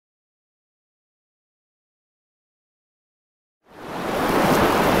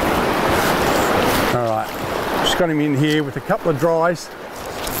got him in here with a couple of dries.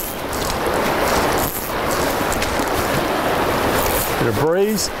 Bit of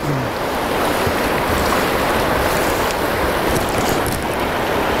breeze.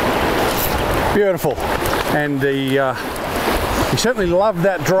 Beautiful. And he certainly loved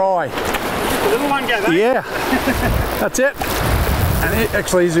that dry. The little one go there. Yeah, that's it. And it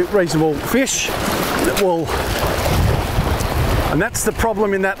actually is a reasonable fish that will, and that's the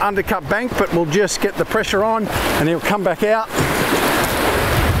problem in that undercut bank, but we'll just get the pressure on and he'll come back out.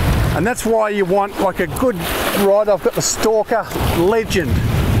 And that's why you want like a good rod. I've got the Stalker Legend,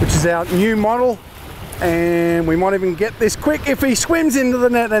 which is our new model, and we might even get this quick if he swims into the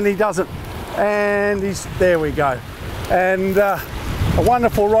net, and he doesn't. And there we go. And a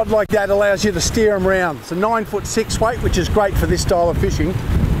wonderful rod like that allows you to steer them around. It's a 9'6" weight, which is great for this style of fishing,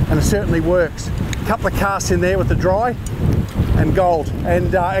 and it certainly works. A couple of casts in there with the dry and gold.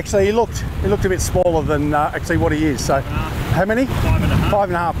 And actually he looked a bit smaller than actually what he is. So how many? 5.5.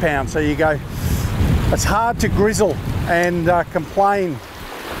 5.5 pounds. So you go. It's hard to grizzle and complain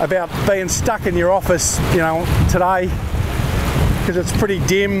about being stuck in your office, you know, today, because it's pretty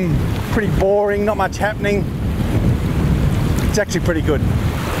dim, pretty boring, not much happening. It's actually pretty good.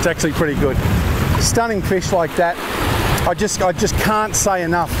 It's actually pretty good. Stunning fish like that. I just can't say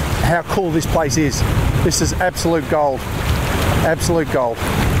enough how cool this place is. This is absolute gold. Absolute gold.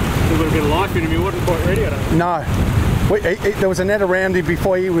 Still got a bit of life in him. He wasn't quite ready, I don't know. No. There was a net around him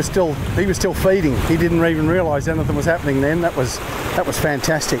before he was still feeding. He didn't even realise anything was happening then. That was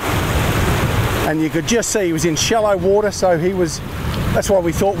fantastic. And you could just see he was in shallow water, so he was. That's why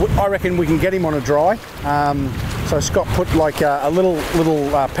we thought, I reckon we can get him on a dry. So Scott put like a little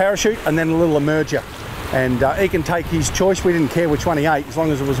parachute and then a little emerger, and he can take his choice. We didn't care which one he ate as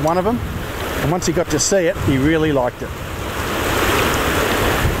long as it was one of them. And once he got to see it, he really liked it.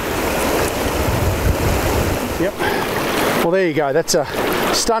 Yep. Well, there you go. That's a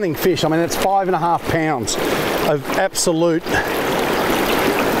stunning fish. I mean, it's 5.5 pounds of absolute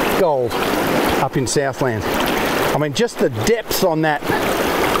gold up in Southland. I mean, just the depth on that.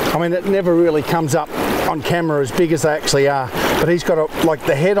 I mean, it never really comes up on camera as big as they actually are, but he's got like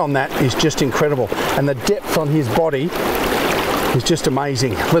the head on that is just incredible, and the depth on his body is just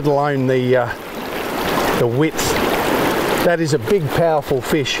amazing, let alone the width. That is a big, powerful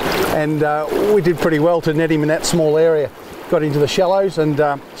fish, and we did pretty well to net him in that small area. Got into the shallows, and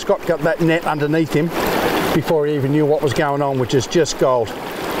Scott got that net underneath him before he even knew what was going on, which is just gold.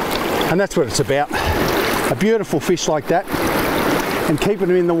 And that's what it's about. A beautiful fish like that, and keeping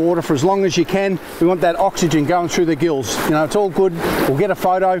them in the water for as long as you can. We want that oxygen going through the gills. You know, it's all good. We'll get a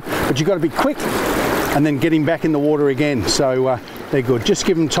photo, but you've got to be quick and then get him back in the water again. So they're good. Just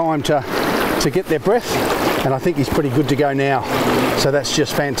give them time to get their breath, and I think he's pretty good to go now. So that's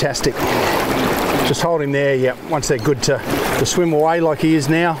just fantastic. Just hold him there. Yeah, once they're good to swim away like he is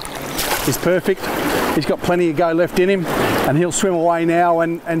now, he's perfect. He's got plenty of go left in him, and he'll swim away now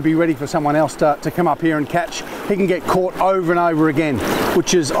and be ready for someone else to come up here and catch. He can get caught over and over again,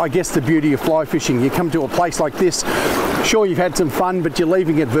 which is, I guess, the beauty of fly fishing. You come to a place like this, sure, you've had some fun, but you're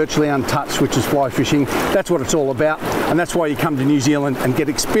leaving it virtually untouched, which is fly fishing. That's what it's all about, and that's why you come to New Zealand and get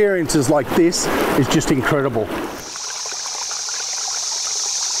experiences like this. Is just incredible.